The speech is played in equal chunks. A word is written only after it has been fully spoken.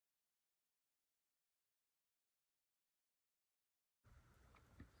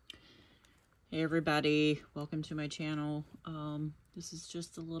Hey everybody, welcome to my channel. This is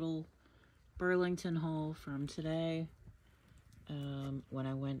just a little Burlington haul from today. When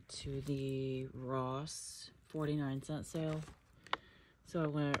I went to the Ross 49-cent sale. So I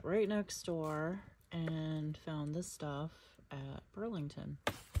went right next door and found this stuff at Burlington.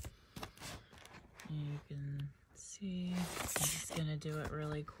 You can see, I'm just gonna do it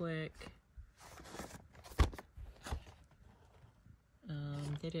really quick.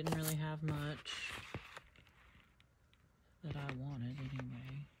 They didn't really have much that I wanted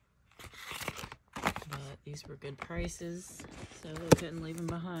anyway, but these were good prices, so I couldn't leave them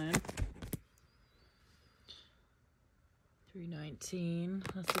behind. $3.19,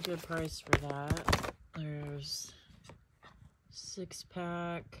 that's a good price for that. There's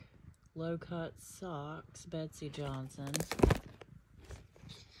 6-pack low-cut socks, Betsy Johnson,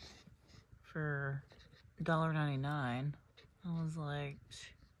 for $1.99. I was like,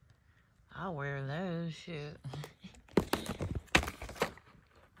 I'll wear those, shit.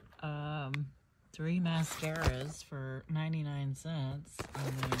 3 mascaras for 99 cents. I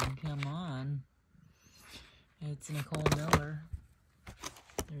mean, come on. It's Nicole Miller.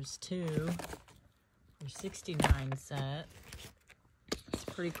 There's 2 for 69 cents. It's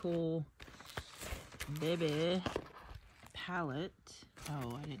a pretty cool baby palette.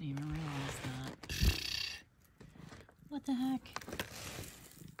 Oh, I didn't even realize that. What the heck?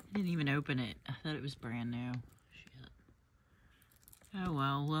 I didn't even open it. I thought it was brand new. Shit. Oh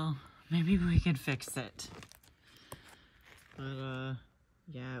well, maybe we can fix it. But,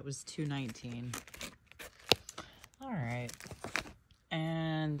 yeah, it was $2.19. Alright.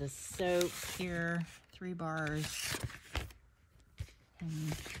 And the soap here, 3 bars. How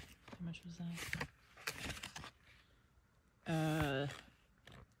much was that?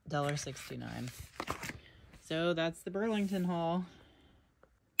 $1.69. So that's the Burlington haul.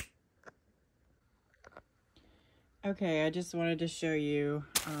 Okay, I just wanted to show you,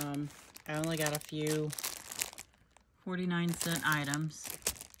 I only got a few 49-cent items.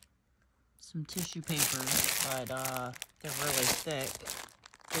 Some tissue papers, but they're really thick.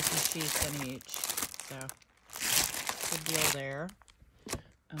 50 sheets in each, so good deal there.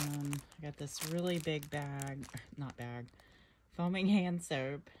 I got this really big bag, foaming hand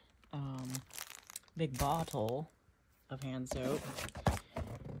soap. Big bottle of hand soap.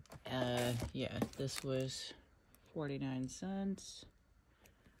 Yeah, this was 49 cents.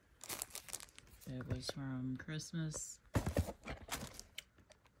 It was from Christmas.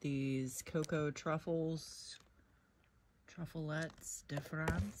 These cocoa truffles, trufflettes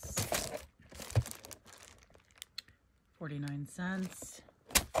difference, 49 cents.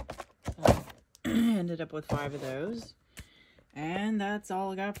 So ended up with 5 of those. And that's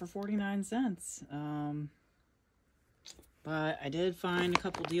all I got for 49 cents. But I did find a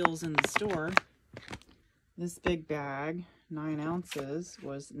couple deals in the store. This big bag, 9 ounces,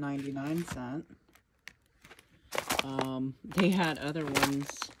 was 99 cents. They had other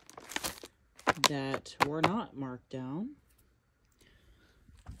ones that were not marked down.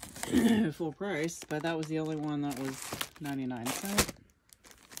 Full price, but that was the only one that was 99 cents.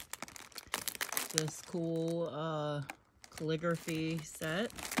 This cool, calligraphy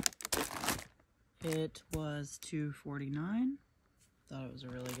set. It was $2.49. Thought it was a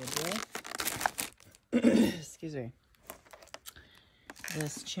really good deal. Excuse me.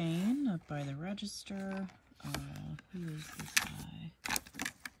 This chain up by the register. Who is this guy?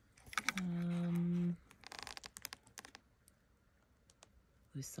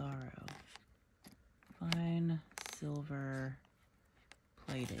 Lucaro. Fine silver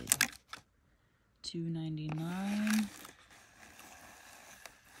plated. $2.99.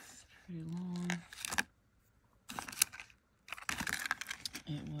 It's pretty long.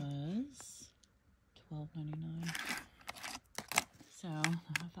 It was $12.99. So I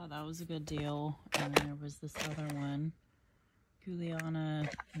thought that was a good deal. And there was this other one, Juliana,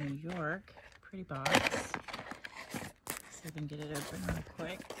 New York. Pretty box. See if I can get it open real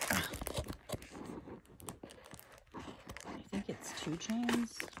quick. I think it's 2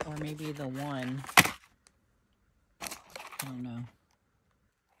 chains, or maybe the one. I don't know.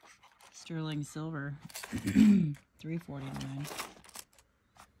 Sterling silver, $3.49.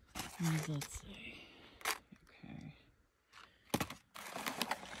 Let's see. Okay,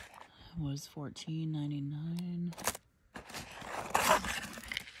 it was $14.99. I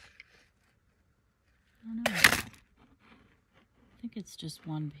don't know. I think it's just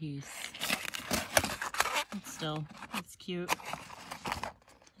one piece. But still, it's cute.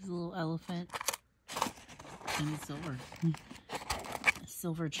 There's a little elephant. And it's silver. A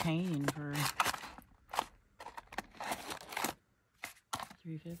silver chain for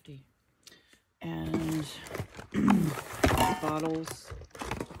 $3.50. And bottles.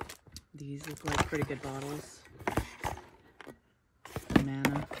 These look like pretty good bottles.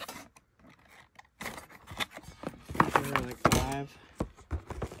 Banana. These are like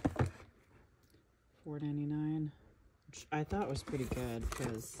 $4.99, which I thought was pretty good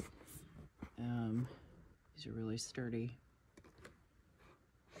because these are really sturdy.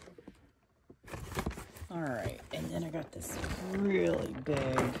 All right, and then I got this really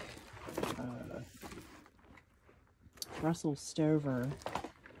big Russell Stover.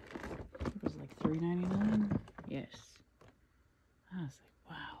 It was like $3.99. Yes. I was like,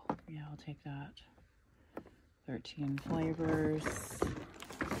 wow. Yeah, I'll take that. 13 flavors.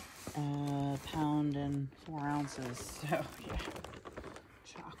 Pound and 4 ounces. So yeah,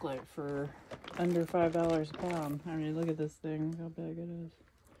 chocolate for under $5 a pound. I mean, look at this thing. Look how big it is.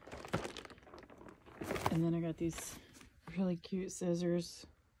 And then I got these really cute scissors,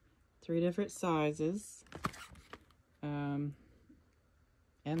 3 different sizes.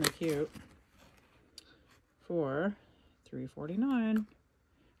 And they're cute, for $3.49.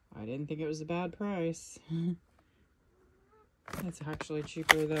 I didn't think it was a bad price. It's actually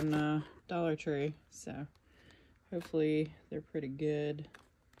cheaper than Dollar Tree, so hopefully they're pretty good.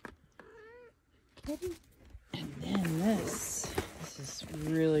 And then this is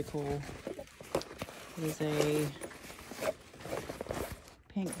really cool. It is a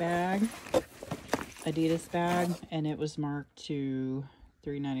pink bag, Adidas bag, and it was marked to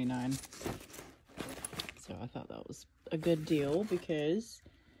 $3.99. So I thought that was a good deal because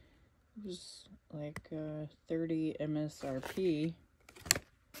it was like 30 MSRP.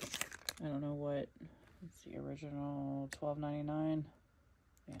 I don't know what. Let's see, original $12.99.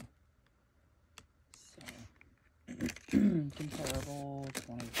 Yeah. So comparable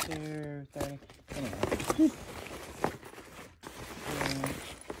 22, 30. Anyway.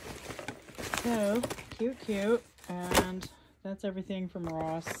 So cute, and that's everything from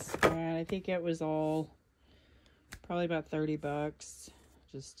Ross. And I think it was all probably about 30 bucks,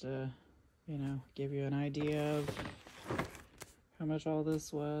 just to, you know, give you an idea of how much all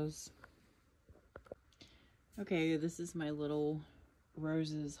this was. Okay, this is my little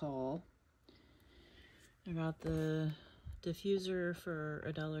roses haul. I got the diffuser for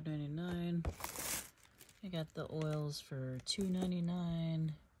 $1.99. I got the oils for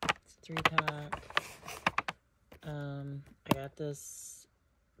 $2.99. It's a 3-pack. I got this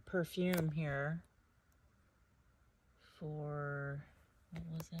perfume here for, what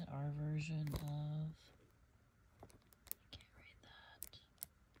was it? Our version of, I can't read that.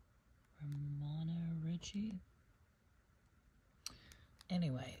 Romana Ritchie.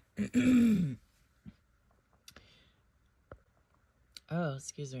 Anyway. Oh,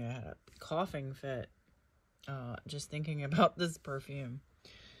 excuse me, I had a coughing fit just thinking about this perfume.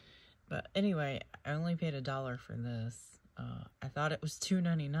 But anyway, I only paid $1 for this. I thought it was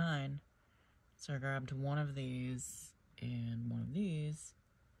 $2.99, so I grabbed one of these and one of these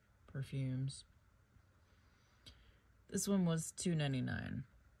perfumes. This one was $2.99.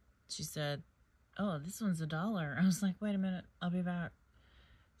 She said, "Oh, this one's $1." I was like, "Wait a minute, I'll be back."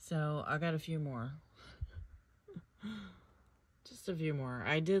 So I got a few more. Just a few more.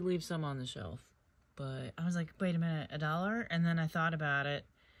 I did leave some on the shelf, but I was like, wait a minute, $1? And then I thought about it.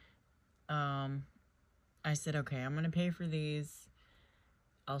 I said, okay, I'm going to pay for these.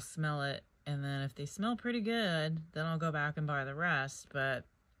 I'll smell it. And then if they smell pretty good, then I'll go back and buy the rest. But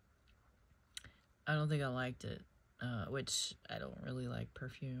I don't think I liked it, which I don't really like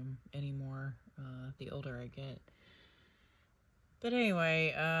perfume anymore, the older I get. But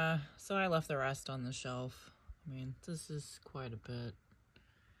anyway, so I left the rest on the shelf. I mean, this is quite a bit.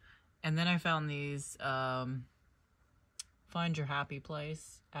 And then I found these Find Your Happy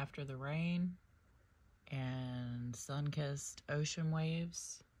Place After the Rain and Sun-Kissed Ocean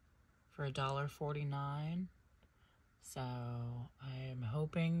Waves for $1.49. So I am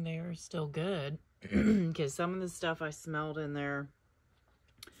hoping they're still good because some of the stuff I smelled in there,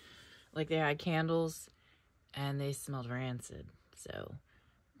 like they had candles and they smelled rancid. So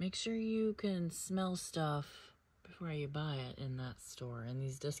make sure you can smell stuff before you buy it in that store, in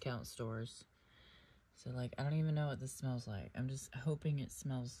these discount stores. So, like, I don't even know what this smells like. I'm just hoping it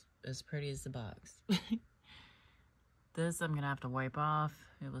smells as pretty as the box. This I'm going to have to wipe off.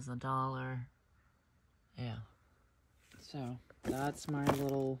 It was $1. Yeah. So, that's my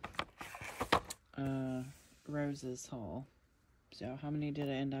little roses haul. So, how many did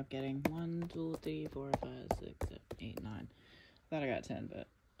I end up getting? 1, 2, 3, 4, 5, 6, 7, 8, 9. I thought I got 10, but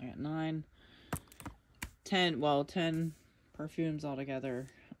I got 9. 10 perfumes altogether.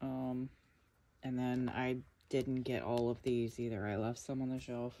 And then I didn't get all of these either. I left some on the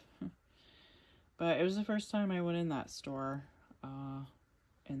shelf. But it was the first time I went in that store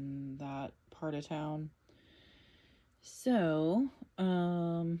in that part of town. So,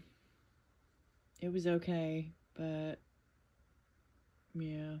 it was okay, but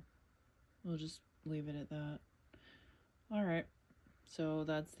yeah, we'll just leave it at that. Alright, so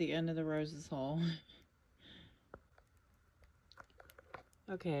that's the end of the roses haul.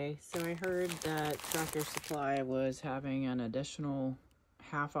 Okay, so I heard that Tractor Supply was having an additional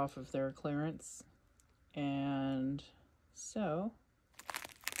half off of their clearance, and so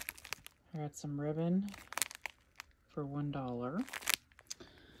I got some ribbon for $1. I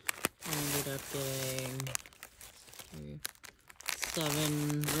ended up getting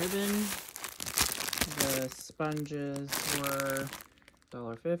 7 ribbon. The sponges were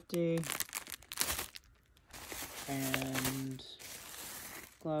 $1.50, and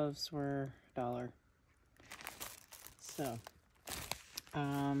gloves were $1. So,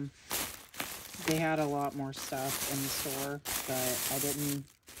 they had a lot more stuff in the store, but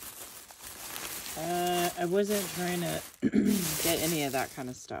I wasn't trying to get any of that kind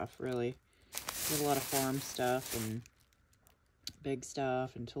of stuff, really. There's a lot of farm stuff and big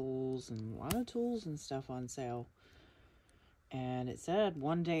stuff and tools, and a lot of tools and stuff on sale. And it said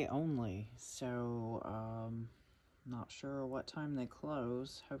 1 day only, so not sure what time they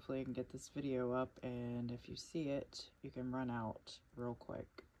close. Hopefully I can get this video up, and if you see it, you can run out real quick.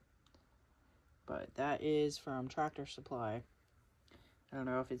 But that is from Tractor Supply. I don't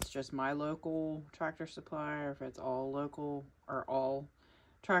know if it's just my local Tractor Supply or if it's all local or all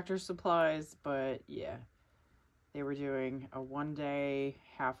Tractor Supplies, but yeah, they were doing a 1 day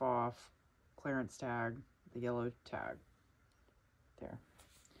half off clearance tag, the yellow tag there.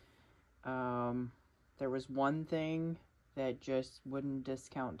 There was one thing that just wouldn't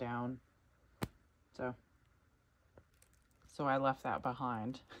discount down, so I left that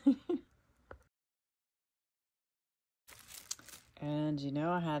behind. And you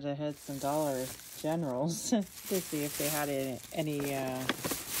know, I had to hit some Dollar Generals to see if they had any of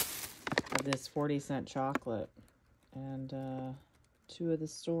this 40-cent chocolate. And 2 of the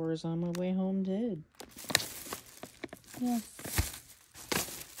stores on my way home did. Yes.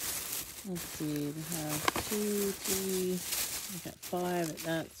 Let's see, we have 2, 3, we got 5 at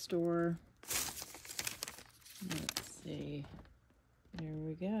that store. Let's see. There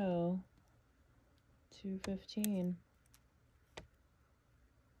we go. $2.15.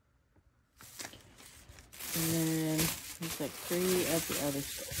 And then there's like 3 at the other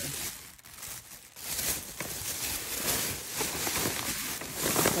store.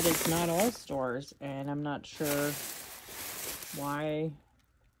 But it's not all stores, and I'm not sure why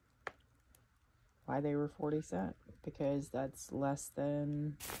they were 40 cents, because that's less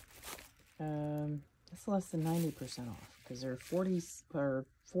than 90% off, because they're 40 or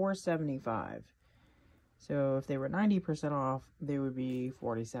 $4.75. So if they were 90% off, they would be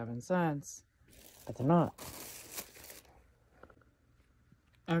 47 cents. But they're not.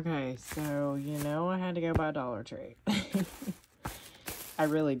 Okay, so you know I had to go buy Dollar Tree. I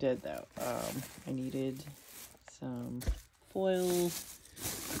really did, though. I needed some foil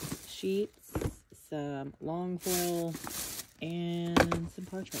sheets, some long foil, and some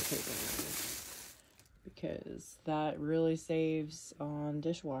parchment paper, because that really saves on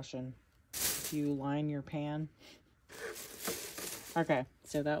dishwashing if you line your pan. Okay,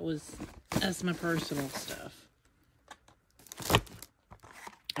 so that's my personal stuff.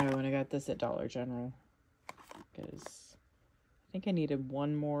 Oh, and I got this at Dollar General, because I think I needed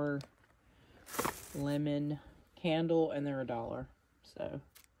 1 more lemon candle, and they're $1. So,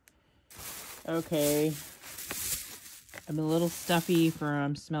 okay. I'm a little stuffy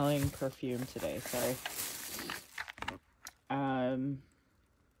from smelling perfume today, sorry.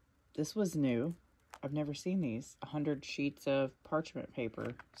 This was new. I've never seen these. 100 sheets of parchment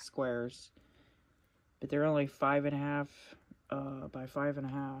paper, squares. But they're only 5.5 by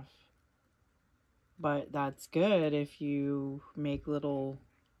 5.5. But that's good if you make little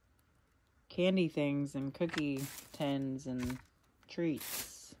candy things and cookie tins and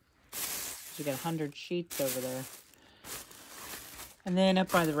treats. You get 100 sheets over there. And then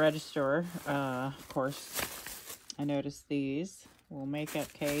up by the register, of course, I noticed these little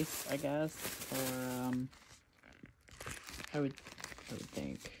makeup case, I guess, or I would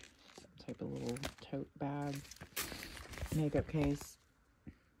think some type of little tote bag makeup case.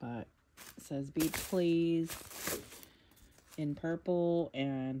 But it says Beach Please in purple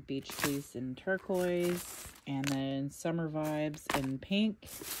and Beach Please in turquoise, and then Summer Vibes in pink.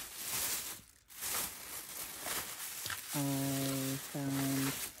 I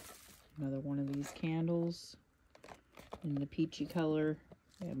found another one of these candles in the peachy color.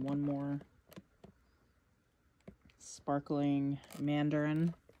 I had one more sparkling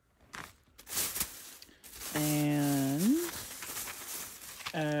mandarin. And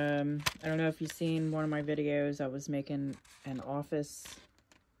I don't know if you've seen one of my videos. I was making an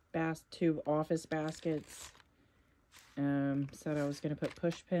two office baskets. Said I was going to put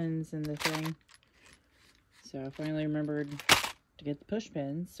push pins in the thing. So I finally remembered to get the push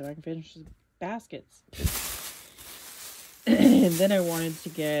pins so I can finish the baskets. And then I wanted to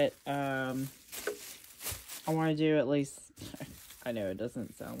get, I want to do at least, I know it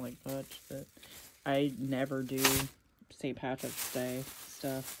doesn't sound like much, but I never do St. Patrick's Day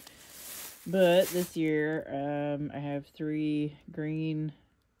stuff. But this year, I have 3 green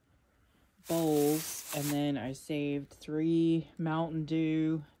bowls, and then I saved 3 Mountain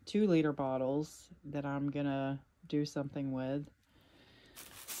Dew 2-liter bottles that I'm gonna do something with.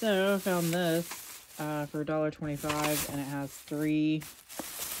 So I found this for $1.25, and it has 3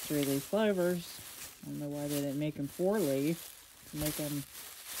 leaf flavors. I don't know why they didn't make them 4 leaf to make them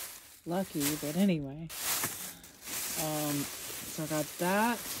lucky, but anyway. So I got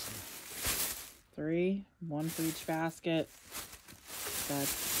that. 3, 1 for each basket. That's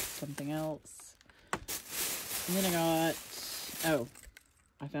something else. And then I got,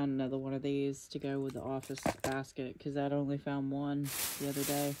 I found another one of these to go with the office basket, because I'd only found one the other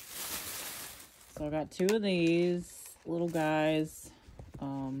day. So I got 2 of these little guys.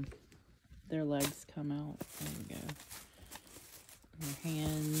 Their legs come out. There we go. Their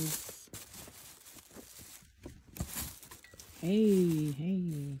hands.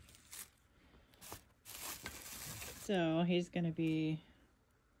 Hey. So he's gonna be,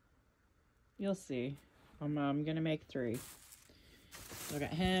 you'll see. I'm gonna make 3. So I got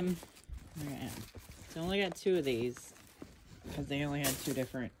him, I got him. So I only got 2 of these, because they only had 2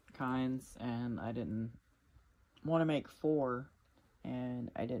 different kinds, and I didn't want to make 4,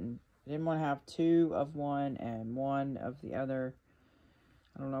 and I didn't want to have 2 of one and 1 of the other.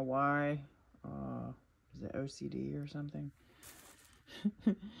 I don't know why. Is it OCD or something?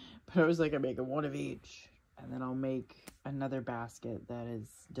 But I was like, I'm making 1 of each, and then I'll make another basket that is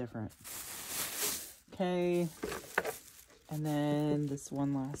different. Okay. And then this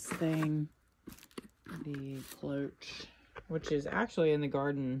one last thing, the cloche, which is actually in the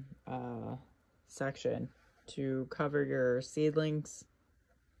garden section, to cover your seedlings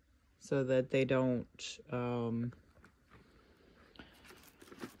so that they don't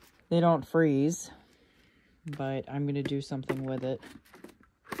freeze. But I'm gonna do something with it.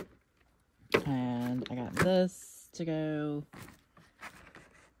 And I got this to go.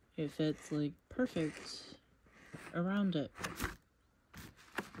 It fits like perfect around it.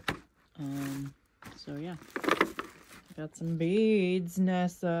 So yeah, I got some beads,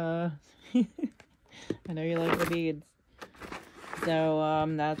 Nessa. I know you like the beads. So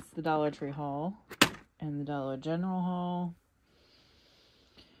that's the Dollar Tree haul, and the Dollar General haul,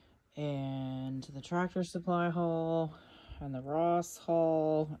 and the Tractor Supply haul, and the Ross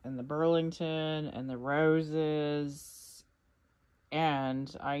haul, and the Burlington, and the Roses,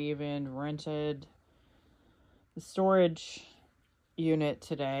 and I even rented the storage unit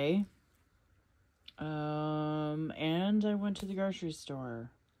today. And I went to the grocery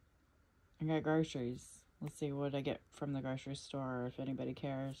store. I got groceries. Let's see what I get from the grocery store, if anybody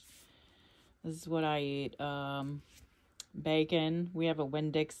cares. This is what I eat. Bacon. We have a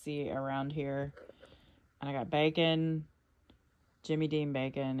Winn-Dixie around here. And I got bacon. Jimmy Dean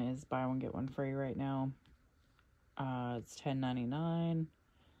bacon is buy one, get one free right now. It's $10.99.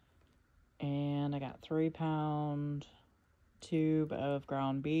 And I got 3-pound tube of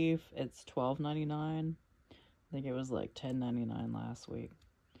ground beef. It's $12.99. I think it was like $10.99 last week.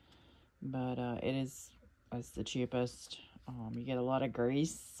 But it's the cheapest. You get a lot of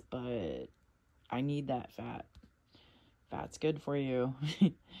grease, but I need that fat. Fat's good for you.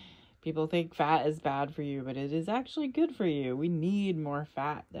 People think fat is bad for you, but it is actually good for you. We need more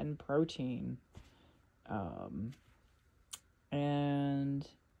fat than protein. And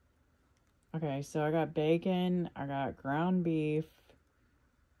okay, so I got bacon, I got ground beef,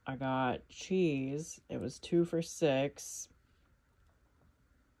 I got cheese. It was 2 for $6.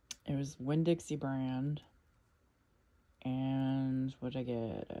 It was Winn-Dixie brand. And what did I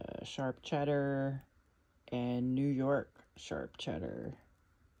get? Sharp cheddar and New York sharp cheddar.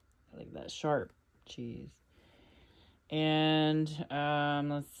 I like that sharp cheese. And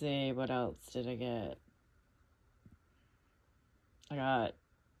let's see, what else did I get? I got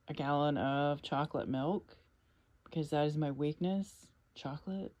a gallon of chocolate milk, because that is my weakness,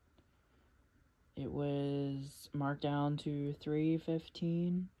 chocolate. It was marked down to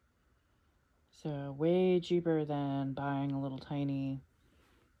 $3.15. So way cheaper than buying a little tiny,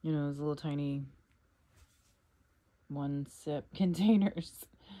 those little tiny 1-sip containers.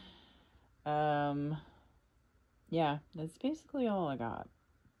 Yeah, that's basically all I got.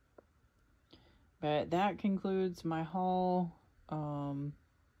 But that concludes my haul.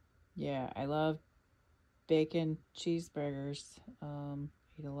 Yeah, I love bacon cheeseburgers.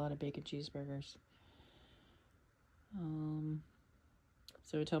 Eat a lot of bacon cheeseburgers.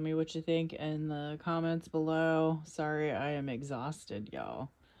 So tell me what you think in the comments below. Sorry, I am exhausted, y'all.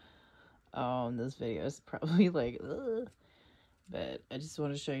 This video is probably like, ugh. But I just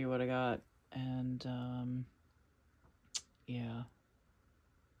want to show you what I got. And, yeah.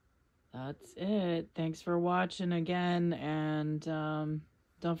 That's it. Thanks for watching again. And,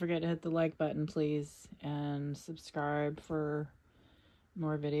 don't forget to hit the like button, please. And subscribe for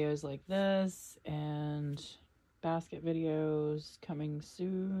more videos like this. And basket videos coming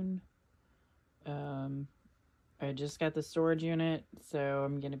soon. I just got the storage unit, so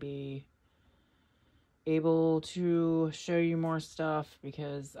I'm going to be able to show you more stuff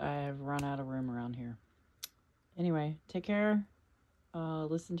because I've run out of room around here. Anyway, take care.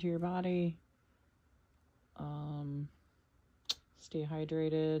 Listen to your body. Stay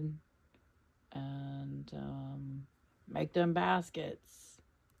hydrated. And make them baskets.